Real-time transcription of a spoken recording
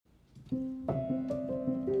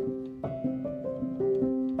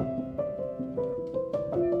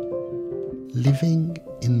Living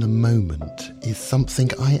in the moment is something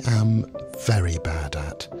I am very bad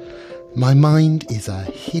at. My mind is a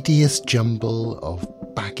hideous jumble of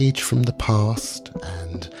baggage from the past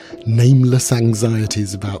and nameless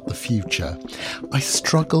anxieties about the future. I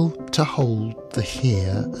struggle to hold the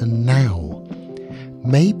here and now.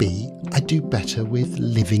 Maybe I do better with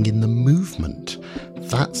living in the movement.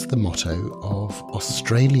 That's the motto of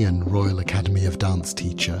Australian Royal Academy of Dance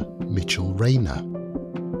teacher Mitchell Rayner.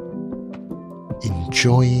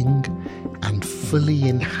 Enjoying and fully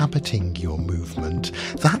inhabiting your movement,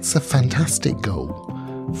 that's a fantastic goal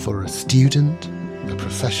for a student, a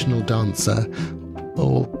professional dancer,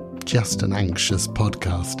 or just an anxious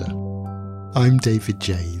podcaster. I'm David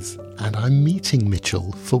Jays, and I'm meeting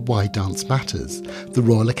Mitchell for Why Dance Matters, the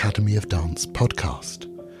Royal Academy of Dance podcast.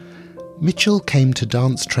 Mitchell came to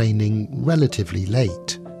dance training relatively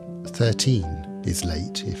late. 13 is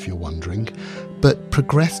late, if you're wondering, but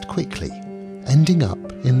progressed quickly, ending up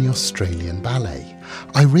in the Australian Ballet.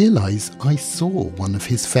 I realise I saw one of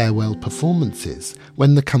his farewell performances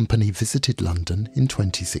when the company visited London in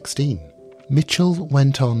 2016. Mitchell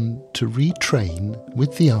went on to retrain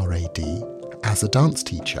with the RAD as a dance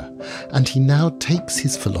teacher, and he now takes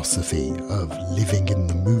his philosophy of living in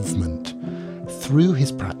the movement through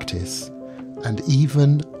his practice and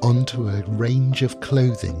even onto a range of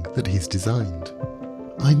clothing that he's designed.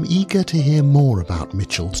 I'm eager to hear more about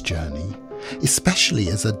Mitchell's journey, especially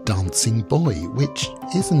as a dancing boy, which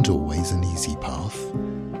isn't always an easy path.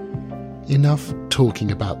 Enough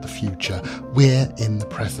talking about the future. We're in the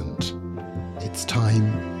present. It's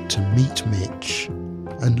time to meet Mitch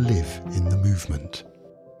and live in the movement.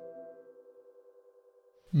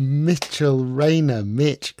 Mitchell Rayner.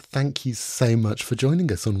 Mitch, thank you so much for joining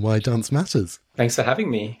us on Why Dance Matters. Thanks for having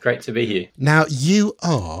me. Great to be here. Now, you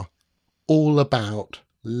are all about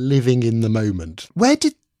living in the moment. Where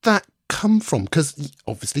did that come from? Because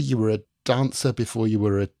obviously you were a dancer before you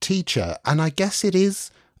were a teacher, and I guess it is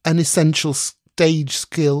an essential stage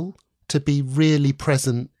skill to be really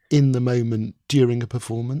present in the moment during a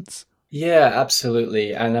performance. Yeah,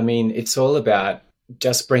 absolutely. And I mean, it's all about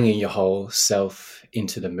just bringing your whole self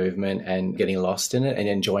into the movement and getting lost in it and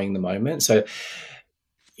enjoying the moment. So,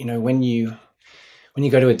 you know, when you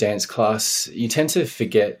go to a dance class, you tend to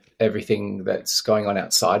forget everything that's going on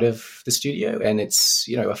outside of the studio, and it's,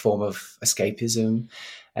 you know, a form of escapism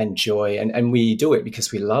and joy, and we do it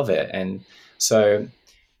because we love it. And so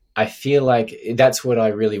I feel like that's what I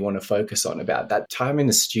really want to focus on, about that time in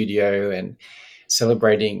the studio and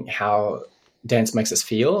celebrating how dance makes us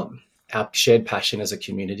feel, our shared passion as a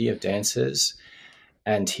community of dancers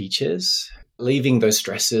and teachers, leaving those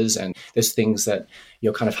stresses and those things that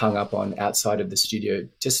you're kind of hung up on outside of the studio,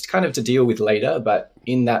 just kind of to deal with later, but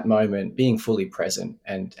in that moment, being fully present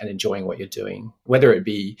and enjoying what you're doing, whether it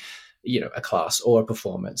be, you know, a class or a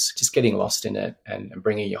performance, just getting lost in it and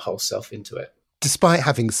bringing your whole self into it. Despite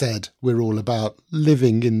having said we're all about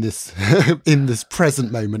living in this in this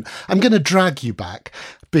present moment, I'm going to drag you back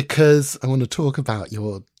because I want to talk about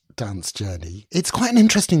your dance journey. It's quite an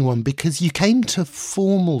interesting one because you came to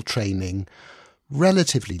formal training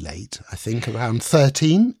relatively late, I think around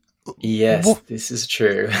 13. Yes, this is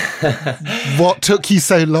true. What took you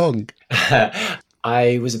so long?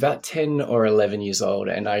 I was about 10 or 11 years old,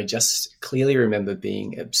 and I just clearly remember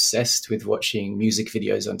being obsessed with watching music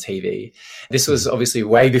videos on TV. This was obviously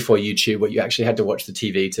way before YouTube, where you actually had to watch the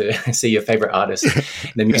TV to see your favorite artist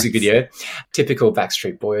in the music video. Typical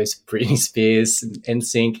Backstreet Boys, Britney Spears,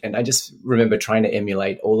 NSYNC. And I just remember trying to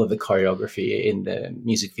emulate all of the choreography in the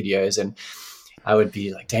music videos. And I would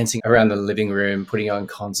be like dancing around the living room, putting on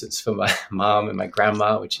concerts for my mom and my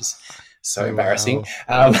grandma, which is so embarrassing.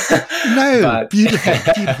 Wow. But beautiful.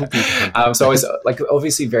 So I was like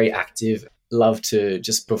obviously very active, loved to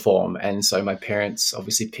just perform. And so my parents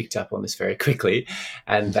obviously picked up on this very quickly,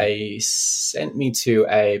 and they sent me to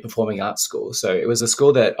a performing arts school. So it was a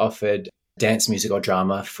school that offered dance, music or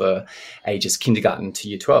drama for ages kindergarten to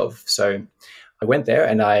year 12. So I went there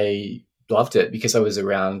and I loved it because I was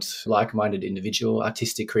around like-minded individual,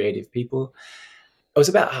 artistic, creative people. I was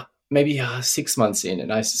about maybe 6 months in,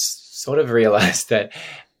 and I sort of realized that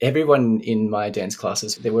everyone in my dance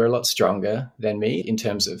classes, they were a lot stronger than me in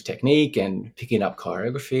terms of technique and picking up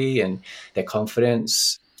choreography and their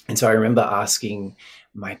confidence. And so I remember asking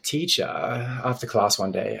my teacher after class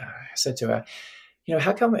one day, I said to her, you know,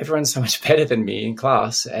 how come everyone's so much better than me in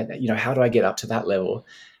class? And, you know, how do I get up to that level?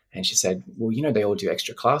 And she said, well, you know, they all do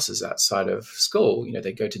extra classes outside of school. You know,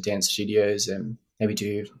 they go to dance studios and maybe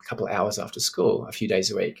do a couple of hours after school, a few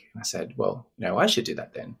days a week. And I said, well, I should do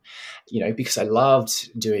that then, because I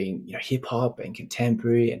loved doing, hip hop and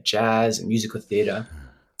contemporary and jazz and musical theatre.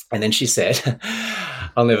 And then she said,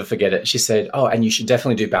 I'll never forget it. She said, oh, and you should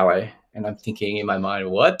definitely do ballet. And I'm thinking in my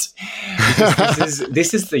mind, what? Because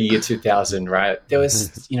this is the year 2000, right? There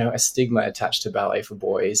was, a stigma attached to ballet for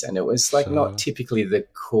boys, and it was like not typically the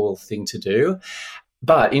cool thing to do.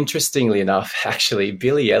 But interestingly enough, actually,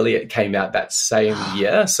 Billy Elliot came out that same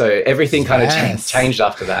year. So everything kind of changed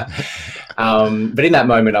after that. But in that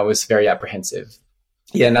moment, I was very apprehensive.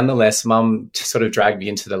 Yeah, nonetheless, Mum sort of dragged me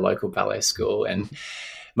into the local ballet school, and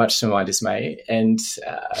much to my dismay. And,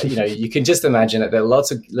 you can just imagine that there are lots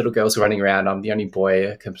of little girls running around. I'm the only boy,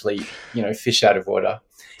 a complete, fish out of water.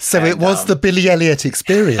 So it was the Billy Elliot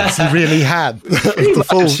experience. You really had the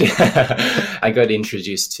full. I got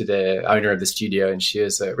introduced to the owner of the studio, and she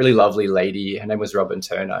was a really lovely lady. Her name was Robin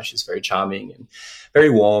Turner. She's very charming and very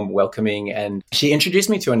warm, welcoming. And she introduced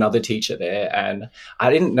me to another teacher there. And I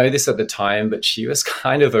didn't know this at the time, but she was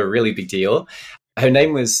kind of a really big deal. Her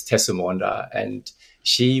name was Tessa Maunda, and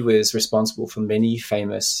she was responsible for many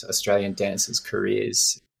famous Australian dancers'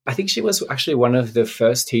 careers. I think she was actually one of the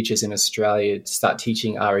first teachers in Australia to start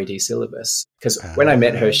teaching RED syllabus, because when I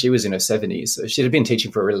met her, she was in her 70s. So she'd have been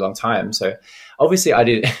teaching for a really long time. So obviously I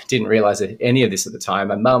didn't realize any of this at the time.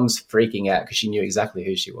 My mum's freaking out because she knew exactly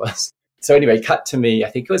who she was. So anyway, cut to me, I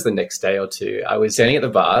think it was the next day or two. I was standing at the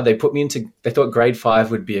bar. They thought grade 5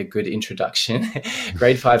 would be a good introduction.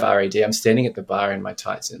 Grade 5 RAD. I'm standing at the bar in my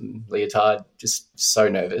tights and leotard, just so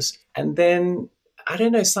nervous. And then, I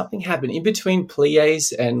don't know, something happened in between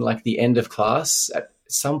pliés and like the end of class. At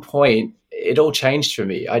some point, it all changed for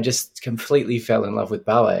me. I just completely fell in love with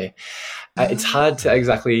ballet. It's hard to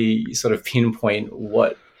exactly sort of pinpoint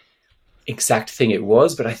what exact thing it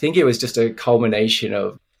was, but I think it was just a culmination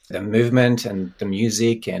of the movement and the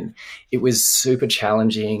music, and it was super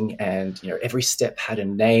challenging, and every step had a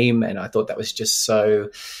name, and I thought that was just so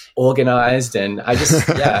organized, and I just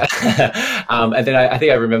and then I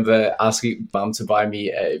think I remember asking Mum to buy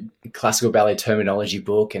me a classical ballet terminology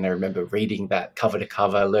book, and I remember reading that cover to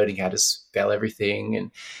cover, learning how to spell everything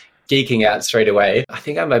and geeking out straight away. I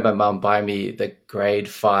think I made my mum buy me the grade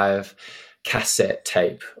 5 cassette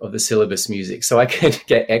tape of the syllabus music so I could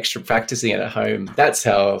get extra practicing at home. That's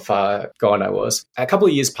how far gone I was. A couple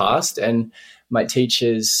of years passed, and my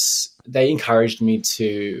teachers, they encouraged me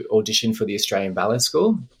to audition for the Australian Ballet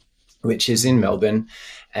School, which is in Melbourne,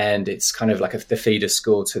 and it's kind of like the feeder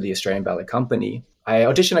school to the Australian Ballet Company. I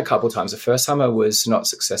auditioned a couple of times. The first time I was not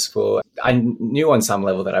successful. I knew on some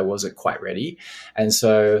level that I wasn't quite ready, and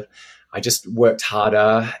so I just worked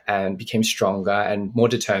harder and became stronger and more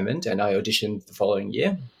determined. And I auditioned the following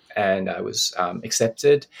year, and I was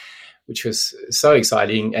accepted, which was so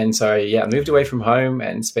exciting. And so, I moved away from home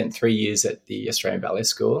and spent 3 years at the Australian Ballet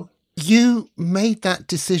School. You made that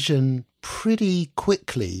decision pretty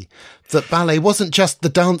quickly that ballet wasn't just the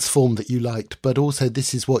dance form that you liked, but also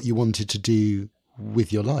this is what you wanted to do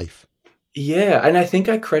with your life. Yeah, and I think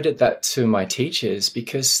I credit that to my teachers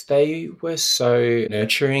because they were so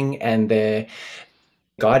nurturing and their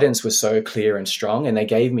guidance was so clear and strong, and they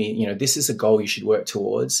gave me, this is a goal you should work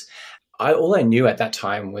towards. All I knew at that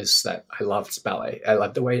time was that I loved ballet. I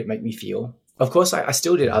loved the way it made me feel. Of course, I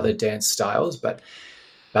still did other dance styles, but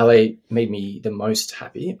ballet made me the most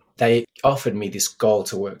happy. They offered me this goal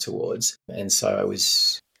to work towards, and so I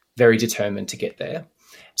was very determined to get there.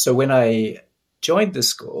 So when I joined the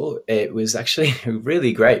school, it was actually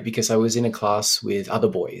really great because I was in a class with other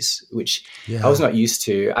boys, which I was not used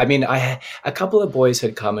to. I mean, a couple of boys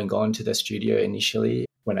had come and gone to the studio initially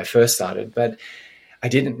when I first started, but I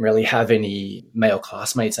didn't really have any male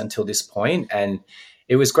classmates until this point. And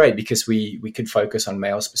it was great because we could focus on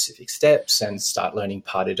male-specific steps and start learning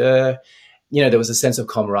pas de deux. There was a sense of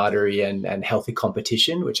camaraderie and healthy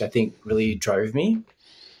competition, which I think really drove me.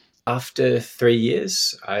 After 3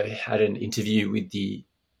 years, I had an interview with the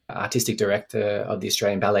artistic director of the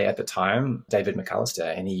Australian Ballet at the time, David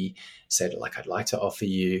McAllister, and he said, I'd like to offer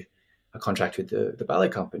you a contract with the ballet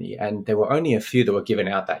company. And there were only a few that were given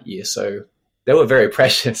out that year, so they were very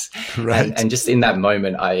precious. Right. And just in that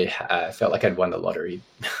moment, I felt like I'd won the lottery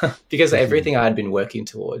because everything I had been working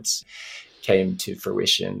towards came to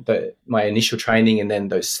fruition. But my initial training and then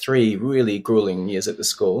those 3 really grueling years at the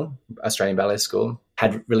school, Australian Ballet School,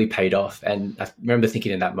 had really paid off. And I remember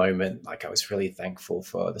thinking in that moment, I was really thankful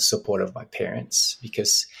for the support of my parents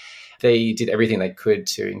because they did everything they could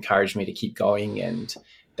to encourage me to keep going, and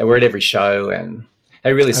they were at every show and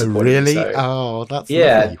they really supported me. Really? So, that's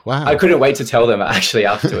lovely. Wow. I couldn't wait to tell them actually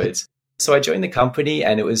afterwards. So I joined the company,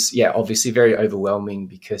 and it was, obviously very overwhelming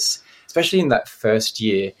because especially in that first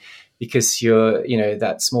year, because you're,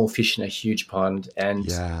 that small fish in a huge pond, and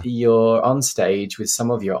you're on stage with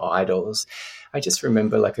some of your idols. I just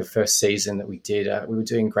remember like the first season that we did, we were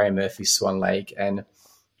doing Graham Murphy's Swan Lake, and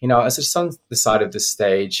I was just on the side of the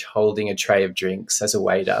stage holding a tray of drinks as a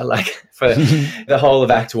waiter, like for the whole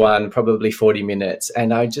of Act One, probably 40 minutes.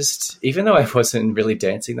 And I just, even though I wasn't really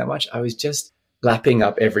dancing that much, I was just lapping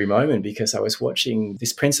up every moment, because I was watching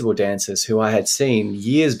these principal dancers who I had seen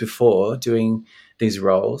years before doing these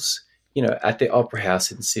roles, at the Opera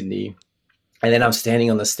House in Sydney. And then I'm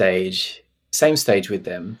standing on the stage, same stage with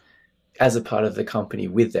them, as a part of the company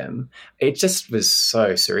with them. It just was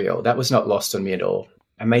so surreal. That was not lost on me at all.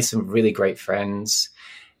 I made some really great friends,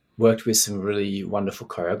 worked with some really wonderful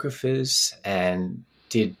choreographers, and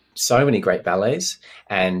did so many great ballets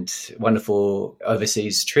and wonderful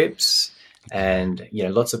overseas trips, and,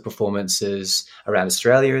 lots of performances around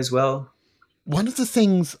Australia as well. One of the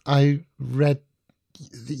things I read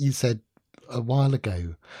that you said a while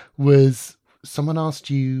ago was someone asked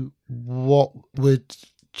you what would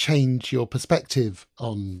change your perspective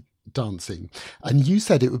on dancing. And you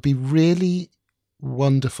said it would be really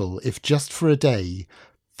wonderful if just for a day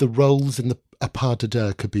the roles in a pas de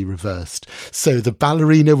deux could be reversed, so the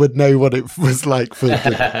ballerina would know what it was like for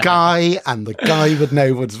the guy, and the guy would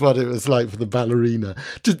know what it was like for the ballerina.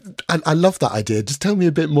 I love that idea. Just tell me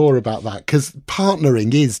a bit more about that, because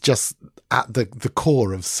partnering is just at the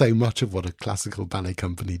core of so much of what a classical ballet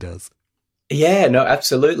company does. Yeah, no,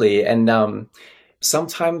 absolutely. And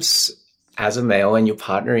sometimes as a male and you're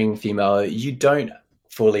partnering female, you don't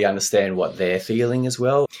fully understand what they're feeling as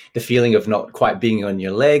well. The feeling of not quite being on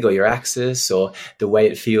your leg or your axis, or the way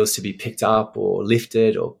it feels to be picked up or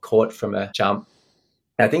lifted or caught from a jump.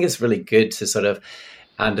 And I think it's really good to sort of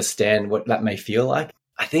understand what that may feel like.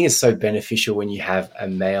 I think it's so beneficial when you have a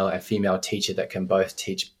male and female teacher that can both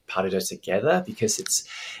teach pas de deux together, because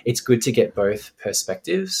it's good to get both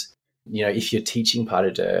perspectives. If you're teaching pas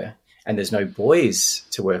de deux and there's no boys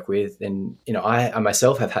to work with, then, I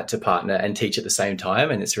myself have had to partner and teach at the same time,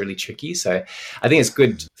 and it's really tricky. So I think it's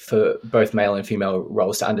good for both male and female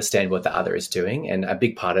roles to understand what the other is doing. And a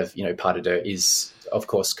big part of, pas de deux is, of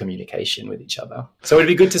course, communication with each other. So it'd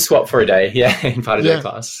be good to swap for a day, in pas de deux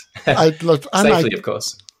class. I'd love, safely, of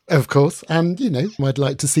course. Of course. And, I'd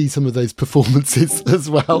like to see some of those performances as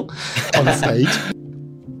well on stage.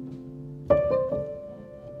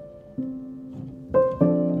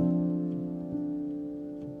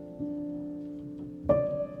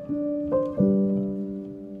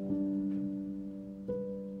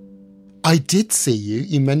 I did see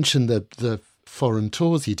you mentioned the foreign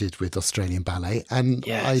tours you did with Australian Ballet, and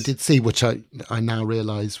yes. I did see, which I now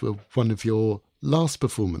realise were one of your last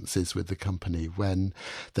performances with the company, when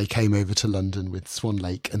they came over to London with Swan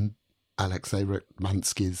Lake and Alexei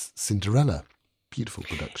Ratmansky's Cinderella. Beautiful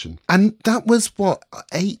production. And that was,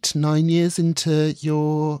 8-9 years into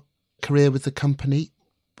your career with the company.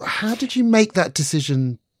 How did you make that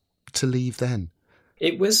decision to leave then?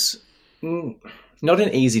 It was not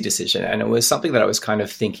an easy decision, and it was something that I was kind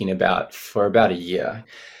of thinking about for about a year.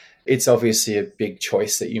 It's obviously a big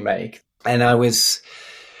choice that you make. And I was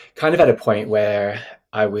kind of at a point where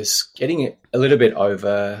I was getting a little bit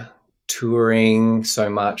over touring so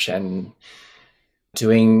much and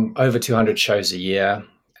doing over 200 shows a year,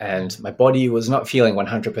 and my body was not feeling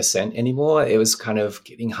 100% anymore. It was kind of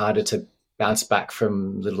getting harder to bounce back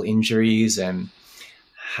from little injuries, and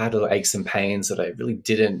had little aches and pains that I really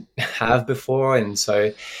didn't have before. And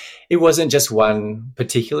so it wasn't just one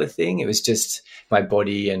particular thing. It was just my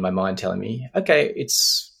body and my mind telling me, okay,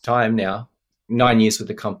 it's time now. 9 years with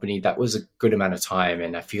the company, that was a good amount of time.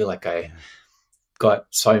 And I feel like I got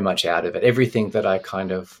so much out of it, everything that I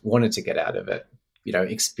kind of wanted to get out of it,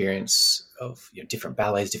 experience of different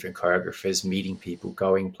ballets, different choreographers, meeting people,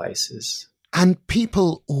 going places. And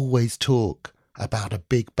people always talk about a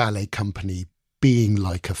big ballet company being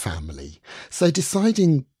like a family. So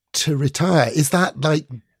deciding to retire, is that like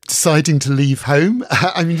deciding to leave home?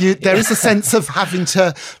 I mean, there is a sense of having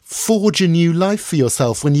to forge a new life for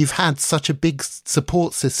yourself when you've had such a big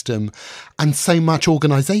support system and so much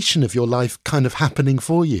organisation of your life kind of happening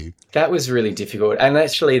for you. That was really difficult. And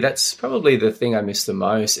actually, that's probably the thing I miss the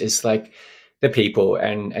most, is like the people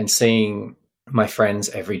and seeing my friends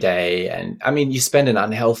every day. And I mean, you spend an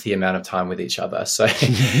unhealthy amount of time with each other. So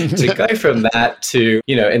to go from that to,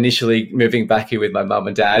 initially moving back here with my mum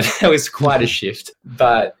and dad, it was quite a shift.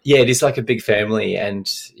 But yeah, it is like a big family, and,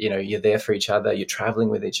 you're there for each other. You're traveling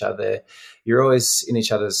with each other. You're always in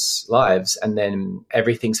each other's lives. And then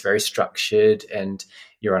everything's very structured and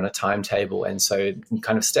you're on a timetable. And so you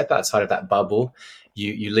kind of step outside of that bubble.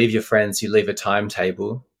 You leave your friends, you leave a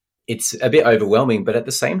timetable, it's a bit overwhelming, but at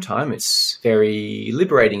the same time, it's very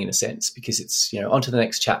liberating in a sense, because it's, on to the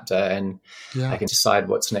next chapter, and I can decide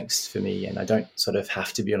what's next for me, and I don't sort of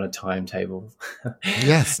have to be on a timetable.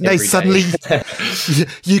 Yes. No, suddenly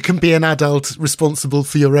you can be an adult responsible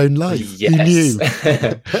for your own life. Yes. Who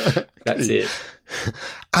knew? That's it.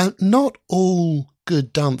 Not all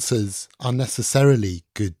good dancers are necessarily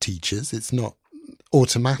good teachers. It's not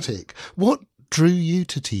automatic. What drew you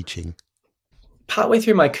to teaching? Partway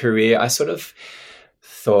through my career, I sort of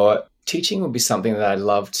thought teaching would be something that I'd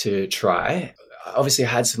love to try. Obviously, I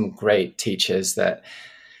had some great teachers that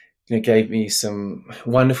gave me some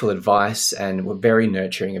wonderful advice and were very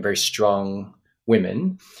nurturing and very strong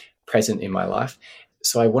women present in my life.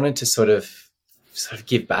 So I wanted to sort of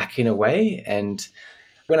give back in a way. And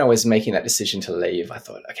when I was making that decision to leave, I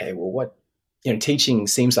thought, okay, well, teaching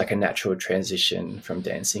seems like a natural transition from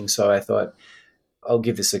dancing. So I thought, I'll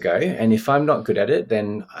give this a go. And if I'm not good at it,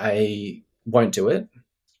 then I won't do it.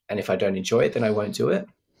 And if I don't enjoy it, then I won't do it.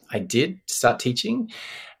 I did start teaching.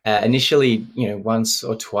 Initially, once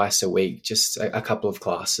or twice a week, just a couple of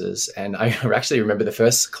classes. And I actually remember the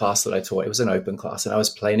first class that I taught, it was an open class, and I was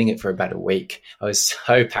planning it for about a week. I was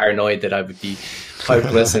so paranoid that I would be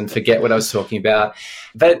hopeless and forget what I was talking about.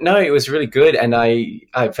 But no, it was really good. And I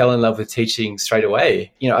fell in love with teaching straight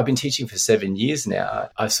away. I've been teaching for 7 years now.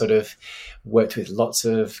 I've sort of worked with lots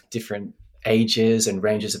of different ages and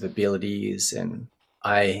ranges of abilities. And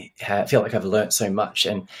I feel like I've learned so much.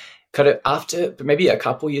 And kind of after maybe a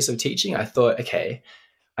couple years of teaching, I thought, okay,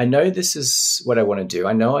 I know this is what I want to do.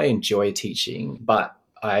 I know I enjoy teaching, but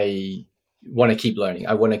I want to keep learning.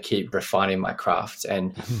 I want to keep refining my craft.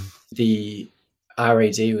 And the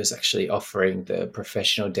RAD was actually offering the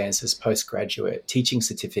Professional Dancers Postgraduate Teaching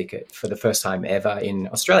Certificate for the first time ever in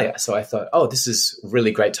Australia. So I thought, oh, this is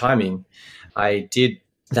really great timing. I did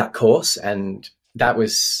that course, and that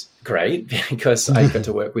was great because I got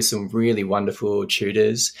to work with some really wonderful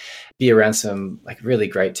tutors, be around some really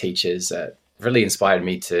great teachers that really inspired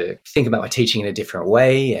me to think about my teaching in a different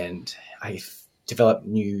way. And I developed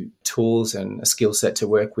new tools and a skill set to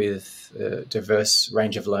work with a diverse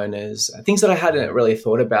range of learners, things that I hadn't really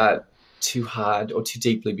thought about too hard or too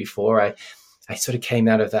deeply before. I sort of came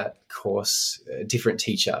out of that course a different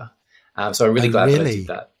teacher. So I'm really glad that I did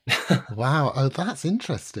that. Wow. Oh, that's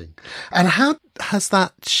interesting. And how has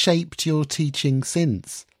that shaped your teaching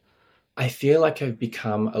since? I feel like I've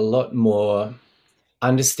become a lot more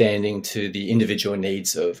understanding to the individual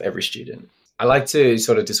needs of every student. I like to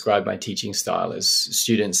sort of describe my teaching style as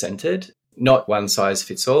student-centered, not one size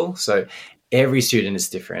fits all. So every student is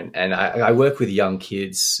different. And I work with young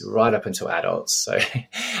kids right up until adults. So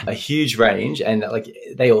a huge range, and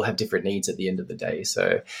they all have different needs at the end of the day.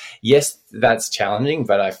 So yes, that's challenging,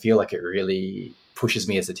 but I feel like it really pushes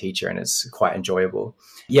me as a teacher, and it's quite enjoyable.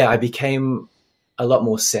 Yeah, I became a lot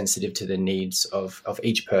more sensitive to the needs of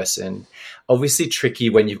each person. Obviously tricky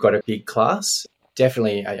when you've got a big class.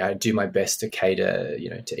 Definitely, I do my best to cater,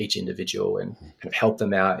 to each individual and kind of help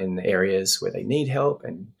them out in the areas where they need help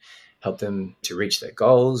and help them to reach their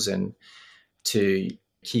goals and to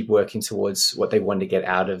keep working towards what they want to get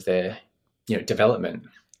out of their, development.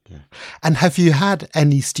 Yeah. And have you had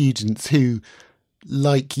any students who,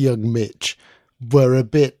 like young Mitch, were a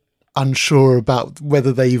bit unsure about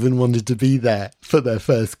whether they even wanted to be there for their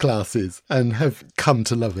first classes and have come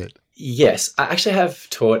to love it? Yes, I actually have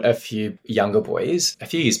taught a few younger boys a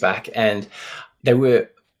few years back, and they were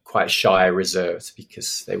quite shy, reserved,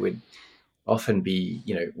 because they would often be,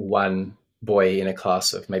 one boy in a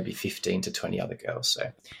class of maybe 15 to 20 other girls.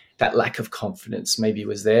 So that lack of confidence maybe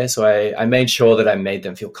was there. So I made sure that I made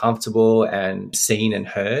them feel comfortable and seen and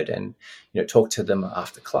heard, and, talk to them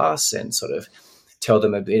after class and sort of tell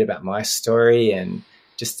them a bit about my story and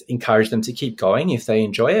just encourage them to keep going if they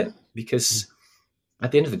enjoy it. Because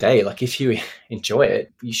at the end of the day, if you enjoy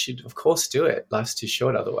it, you should, of course, do it. Life's too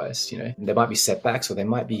short otherwise, There might be setbacks, or there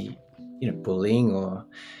might be, bullying or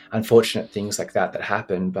unfortunate things like that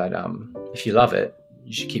happen. But if you love it,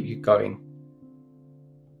 you should keep going.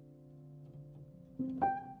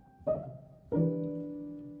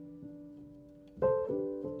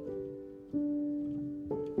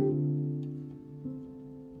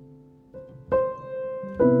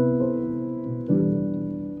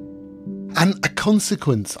 And a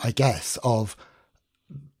consequence, I guess, of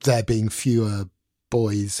there being fewer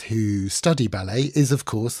boys who study ballet is, of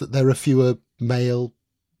course, that there are fewer male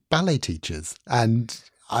ballet teachers. And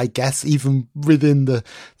I guess even within the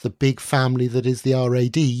big family that is the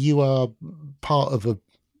RAD, you are part of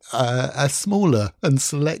a smaller and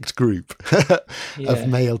select group of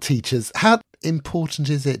male teachers. How important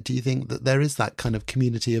is it, do you think, that there is that kind of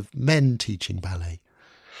community of men teaching ballet?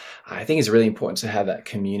 I think it's really important to have that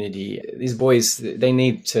community. These boys, they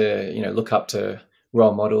need to, look up to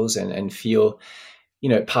role models and feel,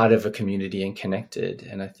 part of a community and connected.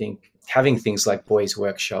 And I think having things like boys'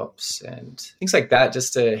 workshops and things like that,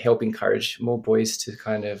 just to help encourage more boys to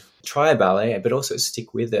kind of try ballet, but also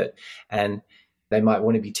stick with it. And they might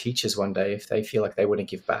want to be teachers one day if they feel like they want to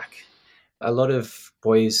give back. A lot of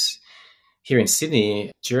boys here in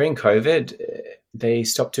Sydney during COVID, they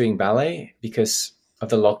stopped doing ballet because of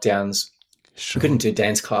the lockdowns. Sure. You couldn't do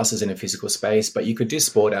dance classes in a physical space, but you could do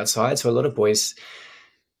sport outside. So a lot of boys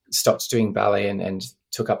stopped doing ballet and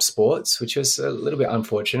took up sports, which was a little bit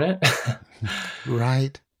unfortunate.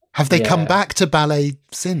 Right. Have they come back to ballet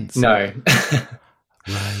since? No.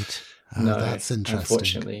 Right. Oh, no, that's interesting.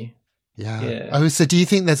 Unfortunately. Yeah. Oh, so do you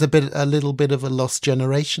think there's a little bit of a lost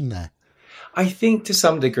generation there? I think to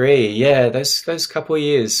some degree, yeah. Those couple of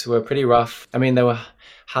years were pretty rough. I mean, they were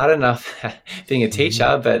hard enough being a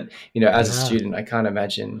teacher, but, as a student, I can't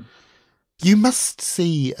imagine. You must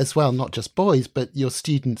see as well, not just boys, but your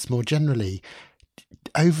students more generally.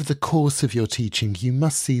 Over the course of your teaching, you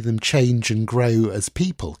must see them change and grow as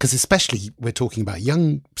people, because especially we're talking about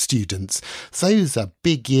young students. Those are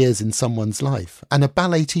big years in someone's life. And a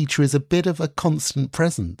ballet teacher is a bit of a constant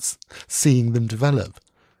presence, seeing them develop.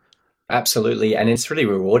 Absolutely. And it's really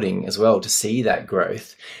rewarding as well to see that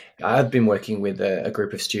growth. I've been working with a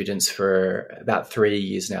group of students for about 3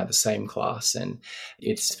 years now, the same class, and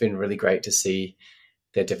it's been really great to see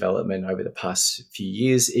their development over the past few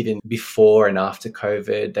years. Even before and after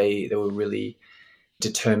COVID, they were really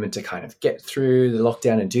determined to kind of get through the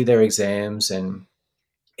lockdown and do their exams. And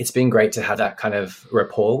it's been great to have that kind of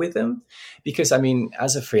rapport with them because, I mean,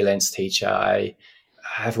 as a freelance teacher, I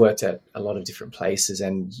have worked at a lot of different places,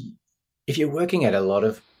 and if you're working at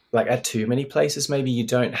at too many places, maybe you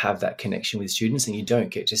don't have that connection with students and you don't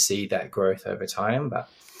get to see that growth over time. But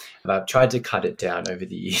I've tried to cut it down over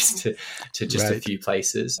the years to just a few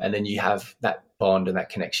places. And then you have that bond and that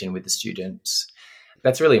connection with the students.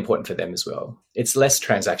 That's really important for them as well. It's less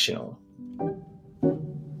transactional.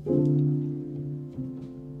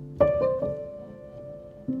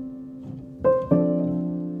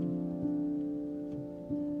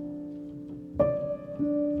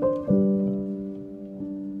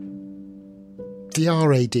 The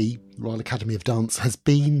RAD, Royal Academy of Dance, has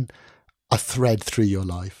been a thread through your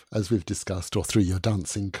life, as we've discussed, or through your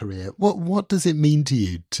dancing career. What does it mean to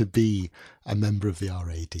you to be a member of the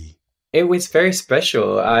RAD? It was very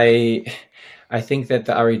special. I think that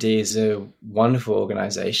the RAD is a wonderful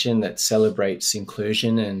organisation that celebrates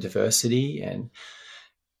inclusion and diversity and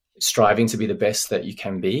striving to be the best that you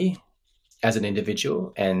can be as an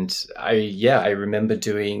individual. And I remember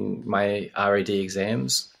doing my RAD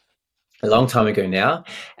exams a long time ago now,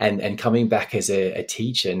 and coming back as a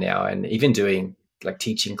teacher now, and even doing like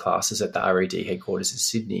teaching classes at the RAD headquarters in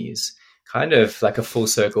Sydney is kind of like a full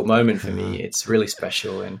circle moment for me. It's really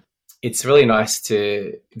special, and it's really nice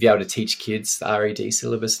to be able to teach kids the RAD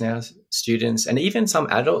syllabus now, students, and even some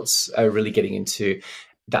adults are really getting into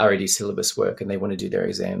the RAD syllabus work and they want to do their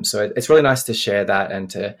exams. So it's really nice to share that and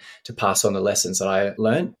to pass on the lessons that I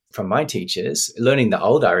learned from my teachers, learning the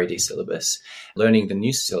old RAD syllabus, learning the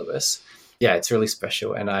new syllabus. Yeah, it's really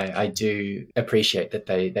special. And I do appreciate that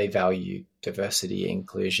they value diversity,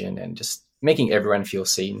 inclusion, and just making everyone feel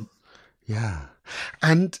seen. Yeah.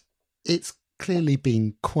 And it's clearly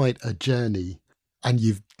been quite a journey, and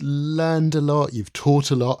you've learned a lot, you've taught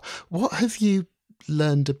a lot. What have you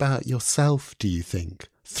learned about yourself, do you think,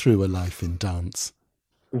 through a life in dance?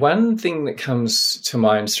 One thing that comes to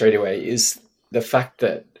mind straight away is the fact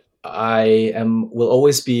that will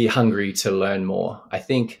always be hungry to learn more. I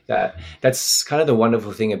think that's kind of the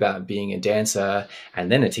wonderful thing about being a dancer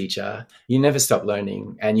and then a teacher. You never stop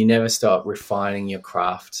learning and you never stop refining your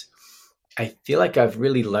craft. I feel like I've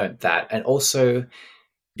really learnt that. And also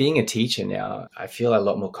being a teacher now, I feel a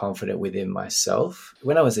lot more confident within myself.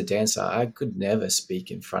 When I was a dancer, I could never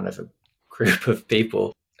speak in front of a group of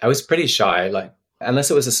people. I was pretty shy, like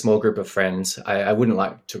unless it was a small group of friends, I wouldn't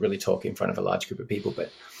like to really talk in front of a large group of people.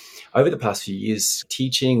 But over the past few years,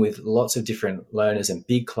 teaching with lots of different learners and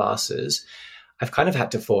big classes, I've kind of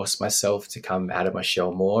had to force myself to come out of my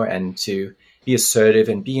shell more and to be assertive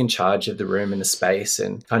and be in charge of the room and the space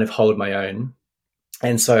and kind of hold my own.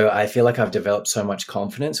 And so I feel like I've developed so much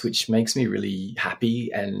confidence, which makes me really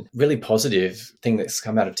happy and really positive thing that's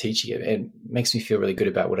come out of teaching it. It makes me feel really good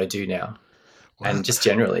about what I do now. Wow. And just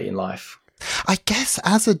generally in life. I guess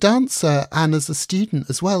as a dancer and as a student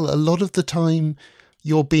as well, a lot of the time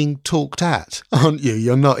you're being talked at, aren't you?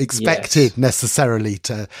 You're not expected necessarily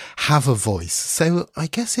to have a voice. So I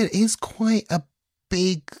guess it is quite a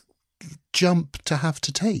big jump to have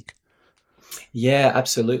to take. Yeah,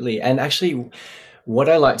 absolutely. And actually, what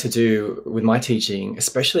I like to do with my teaching,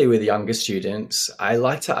 especially with younger students, I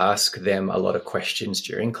like to ask them a lot of questions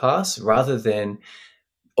during class rather than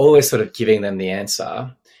always sort of giving them the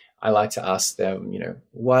answer. I like to ask them,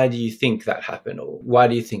 why do you think that happened? Or why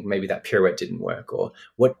do you think maybe that pirouette didn't work? Or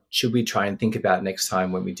what should we try and think about next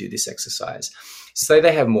time when we do this exercise? So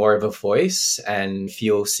they have more of a voice and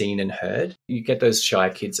feel seen and heard. You get those shy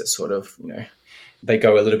kids that sort of, they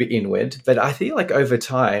go a little bit inward. But I feel like over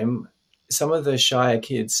time, some of the shyer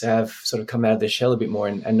kids have sort of come out of their shell a bit more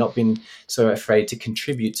and not been so afraid to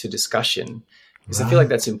contribute to discussion. Because I feel like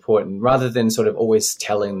that's important rather than sort of always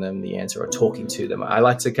telling them the answer or talking to them. I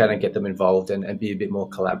like to kind of get them involved and be a bit more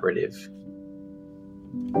collaborative.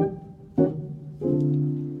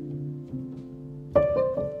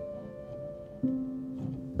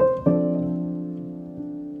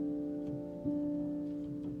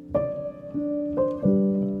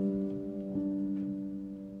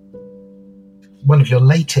 One of your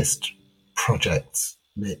latest projects,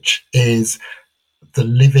 Mitch, is the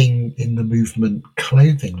Living in the Movement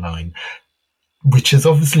clothing line, which has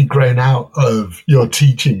obviously grown out of your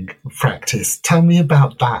teaching practice. Tell me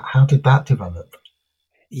about that. How did that develop?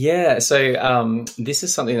 Yeah, so this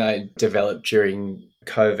is something that I developed during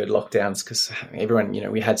COVID lockdowns because everyone,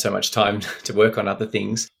 we had so much time to work on other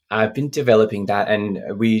things. I've been developing that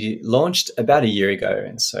and we launched about a year ago.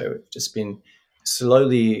 And so I've just been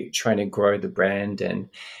slowly trying to grow the brand, and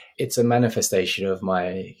it's a manifestation of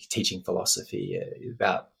my teaching philosophy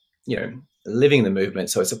about, living the movement.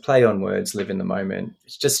 So it's a play on words, live in the moment.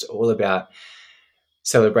 It's just all about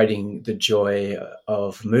celebrating the joy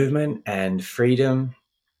of movement and freedom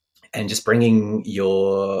and just bringing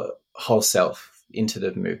your whole self into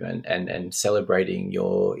the movement and celebrating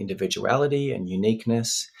your individuality and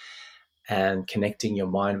uniqueness and connecting your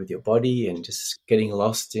mind with your body and just getting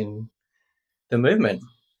lost in the movement.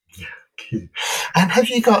 Okay. And have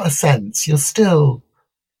you got a sense, you're still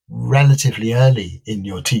relatively early in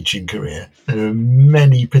your teaching career, there are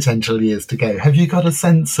many potential years to go. Have you got a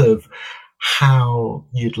sense of how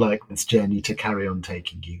you'd like this journey to carry on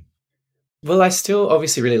taking you? Well, I still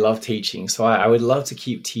obviously really love teaching. So I would love to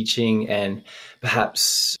keep teaching and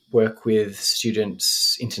perhaps work with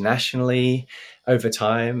students internationally over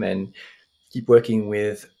time and keep working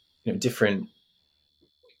with different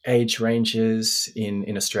age ranges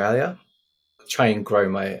in Australia. Try and grow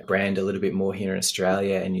my brand a little bit more here in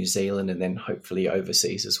Australia and New Zealand and then hopefully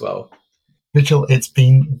overseas as well. Mitchell, it's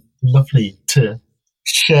been lovely to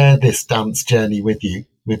share this dance journey with you.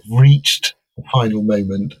 We've reached the final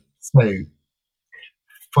moment. So,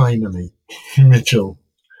 finally, Mitchell,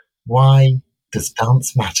 why does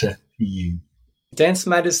dance matter to you? Dance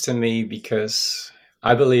matters to me because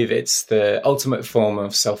I believe it's the ultimate form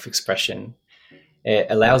of self-expression. It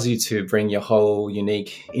allows you to bring your whole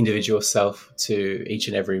unique individual self to each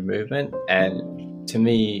and every movement. And to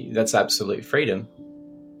me, that's absolute freedom.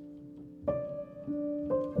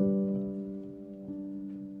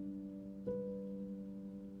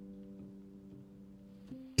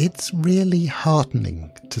 It's really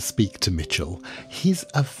heartening to speak to Mitchell. He's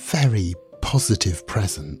a very positive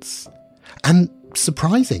presence. And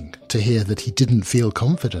surprising to hear that he didn't feel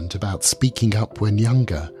confident about speaking up when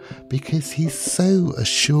younger, because he's so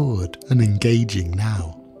assured and engaging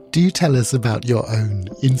now. Do tell us about your own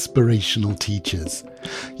inspirational teachers.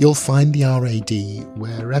 You'll find the RAD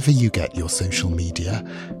wherever you get your social media,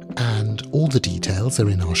 and all the details are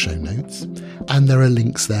in our show notes, and there are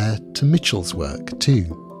links there to Mitchell's work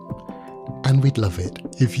too. And we'd love it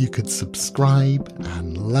if you could subscribe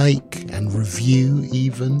and like and review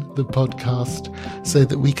even the podcast so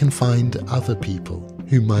that we can find other people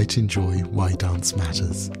who might enjoy Why Dance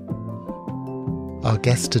Matters. Our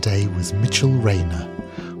guest today was Mitchell Rayner.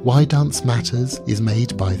 Why Dance Matters is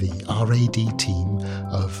made by the RAD team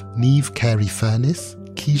of Niamh Carey-Furness,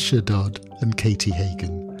 Keisha Dodd and Katie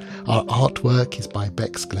Hagan. Our artwork is by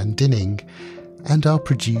Bex Glendinning, and our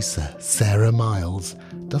producer, Sarah Miles,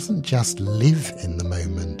 doesn't just live in the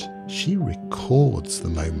moment, she records the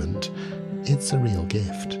moment. It's a real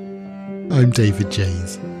gift. I'm David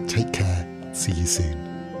Jays. Take care. See you soon.